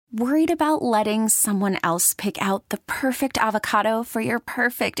Worried about letting someone else pick out the perfect avocado for your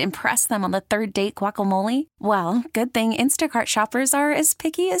perfect impress them on the third date guacamole? Well, good thing Instacart shoppers are as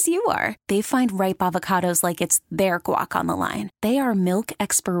picky as you are. They find ripe avocados like it's their guac on the line. They are milk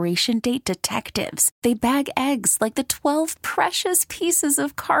expiration date detectives. They bag eggs like the 12 precious pieces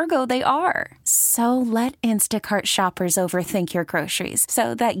of cargo they are. So let Instacart shoppers overthink your groceries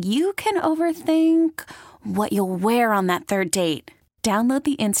so that you can overthink what you'll wear on that third date. Download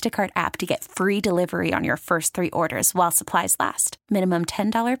the Instacart app to get free delivery on your first 3 orders while supplies last. Minimum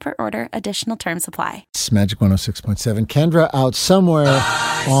 $10 per order. Additional terms apply. It's Magic 106.7. Kendra out somewhere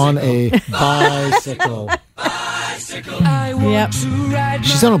on a bicycle. Yep.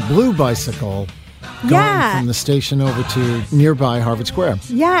 She's on a blue bicycle. Going from the station over to nearby Harvard Square.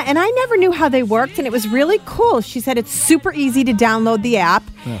 Yeah, and I never knew how they worked, and it was really cool. She said it's super easy to download the app,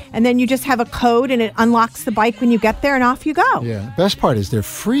 and then you just have a code, and it unlocks the bike when you get there, and off you go. Yeah, best part is they're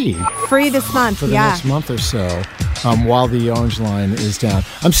free. Free this month, for the next month or so, while the Orange Line is down.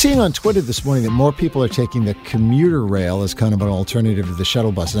 I'm seeing on Twitter this morning that more people are taking the commuter rail as kind of an alternative to the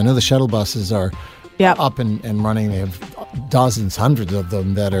shuttle buses. I know the shuttle buses are up and running. They have dozens, hundreds of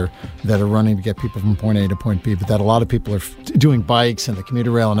them that are running to get people from point A to point B. But that a lot of people are doing bikes and the commuter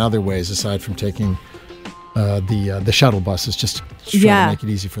rail in other ways aside from taking the shuttle buses, just trying to make it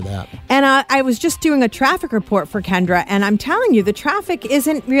easy for that. And I was just doing a traffic report for Kendra, and I'm telling you, the traffic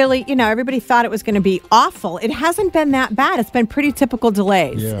isn't really, everybody thought it was going to be awful. It hasn't been that bad. It's been pretty typical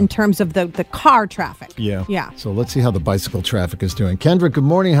delays in terms of the car traffic. Yeah. So let's see how the bicycle traffic is doing. Kendra, good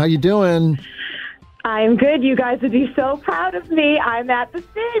morning. How you doing? I'm good. You guys would be so proud of me. I'm at the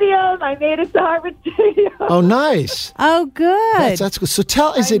stadium. I made it to Harvard Stadium. Oh, nice. Oh, good. That's good. So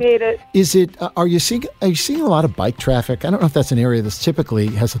are you seeing a lot of bike traffic? I don't know if that's an area that typically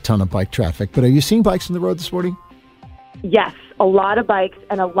has a ton of bike traffic, but are you seeing bikes on the road this morning? Yes, a lot of bikes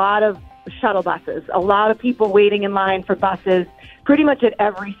and a lot of shuttle buses. A lot of people waiting in line for buses pretty much at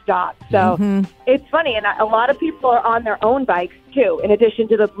every stop. So it's funny. And a lot of people are on their own bikes, too. In addition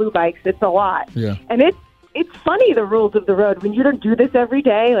to the blue bikes, it's a lot. Yeah. And it's funny, the rules of the road. When you don't do this every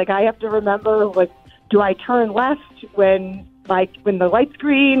day, like I have to remember, like, do I turn left when the light's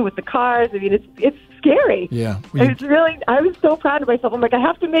green with the cars? I mean, it's scary. Yeah. It's really, I was so proud of myself. I'm like, I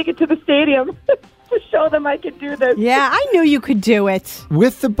have to make it to the stadium to show them I can do this. Yeah, I knew you could do it.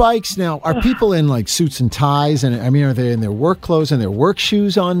 With the bikes now, are people in like suits and ties? And I mean, are they in their work clothes and their work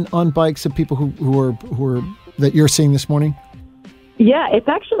shoes on bikes? The people who are that you're seeing this morning? Yeah, it's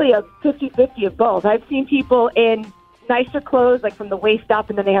actually a 50-50 of both. I've seen people in nicer clothes, like from the waist up,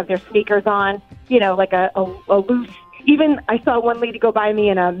 and then they have their sneakers on, like a loose. Even I saw one lady go by me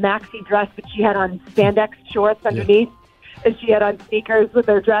in a maxi dress, but she had on spandex shorts underneath, and she had on sneakers with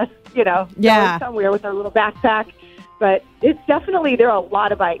her dress, going somewhere with her little backpack. But it's definitely, there are a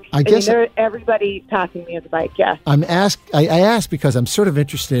lot of bikes. I mean, everybody passing me on the bike, I ask because I'm sort of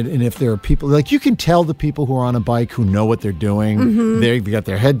interested in if there are people, like you can tell the people who are on a bike who know what they're doing. They've got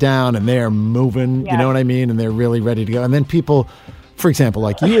their head down and they're moving, you know what I mean? And they're really ready to go. And then people, for example,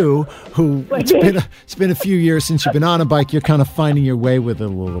 like you, who it's been a few years since you've been on a bike, you're kind of finding your way with it a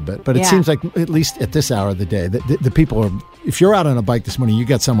little bit. But it seems like, at least at this hour of the day, the people are, if you're out on a bike this morning, you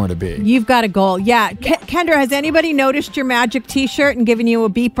got somewhere to be. You've got a goal. Yeah. Kendra, has anybody noticed your Magic T-shirt and given you a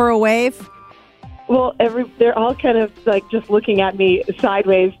beep or a wave? Well, they're all kind of like just looking at me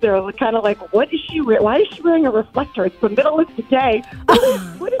sideways. They're kind of like, what is she wearing? Why is she wearing a reflector? It's the middle of the day.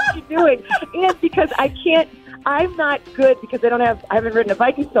 What is she doing? And because I'm not good because I haven't ridden a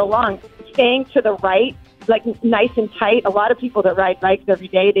bike in so long. Staying to the right, like nice and tight. A lot of people that ride bikes every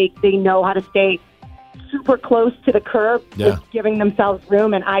day, they know how to stay super close to the curb, just giving themselves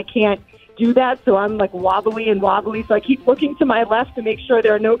room, and I can't do that, so I'm like wobbly, so I keep looking to my left to make sure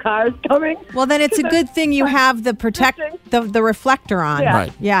there are no cars coming. Well, then it's a good thing you have the the reflector on. Yeah.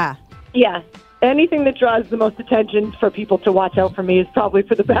 Right. Yeah. Yeah. Anything that draws the most attention for people to watch out for me is probably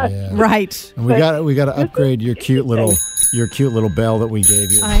for the best. Yeah. Right. And we got to upgrade your cute little bell that we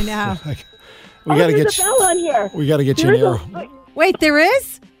gave you. I know. we got to get a bell on here. We got to get you an arrow. Wait, there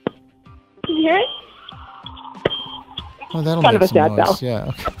is? Can you hear it? Oh, that'll kind make of a sad noise. bell. Yeah,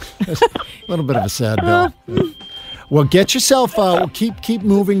 okay. A little bit of a sad bell. Yeah. Well, get yourself. Keep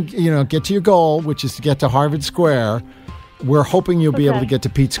moving. Get to your goal, which is to get to Harvard Square. We're hoping you'll be able to get to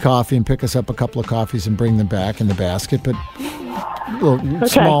Pete's Coffee and pick us up a couple of coffees and bring them back in the basket. But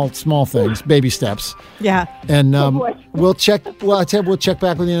small things, baby steps. Yeah. And we'll check. Well, I said we'll check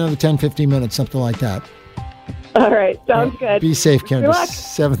back with you in another 10, 15 minutes, something like that. All right, sounds good. Be safe, Kendra.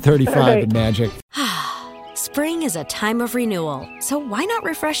 7:35 at Magic. Spring is a time of renewal, so why not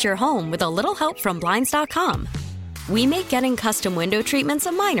refresh your home with a little help from Blinds.com? We make getting custom window treatments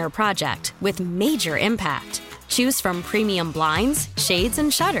a minor project with major impact. Choose from premium blinds, shades,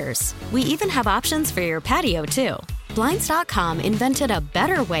 and shutters. We even have options for your patio, too. Blinds.com invented a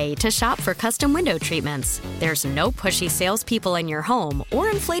better way to shop for custom window treatments. There's no pushy salespeople in your home or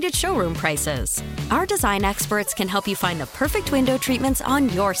inflated showroom prices. Our design experts can help you find the perfect window treatments on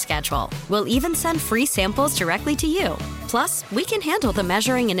your schedule. We'll even send free samples directly to you. Plus, we can handle the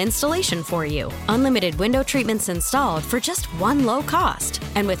measuring and installation for you. Unlimited window treatments installed for just one low cost.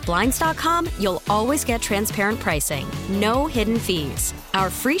 And with Blinds.com, you'll always get transparent pricing. No hidden fees. Our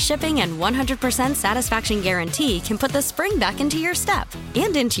free shipping and 100% satisfaction guarantee can put the spring back into your step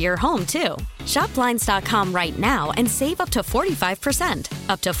and into your home, too. Shop Blinds.com right now and save up to 45%.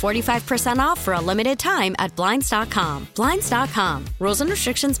 Up to 45% off for a limited time at Blinds.com. Blinds.com. Rules and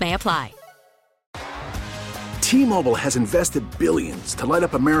restrictions may apply. T-Mobile has invested billions to light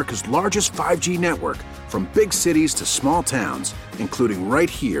up America's largest 5G network, from big cities to small towns, including right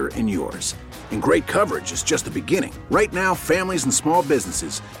here in yours. And great coverage is just the beginning. Right now, families and small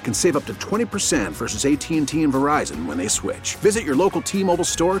businesses can save up to 20% versus AT&T and Verizon when they switch. Visit your local T-Mobile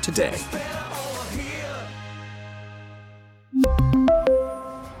store today.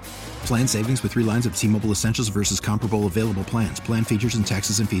 Plan savings with 3 lines of T-Mobile Essentials versus comparable available plans. Plan features and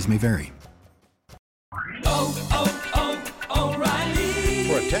taxes and fees may vary.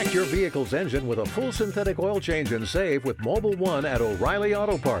 Protect your vehicle's engine with a full synthetic oil change and save with Mobil 1 at O'Reilly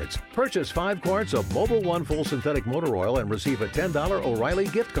Auto Parts. Purchase 5 quarts of Mobil 1 full synthetic motor oil and receive a $10 O'Reilly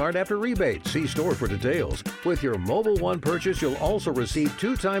gift card after rebate. See store for details. With your Mobil 1 purchase, you'll also receive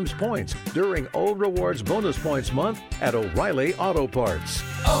 2 times points during O Rewards Bonus Points Month at O'Reilly Auto Parts.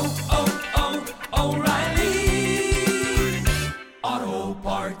 O'Reilly Auto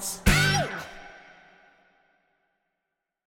Parts.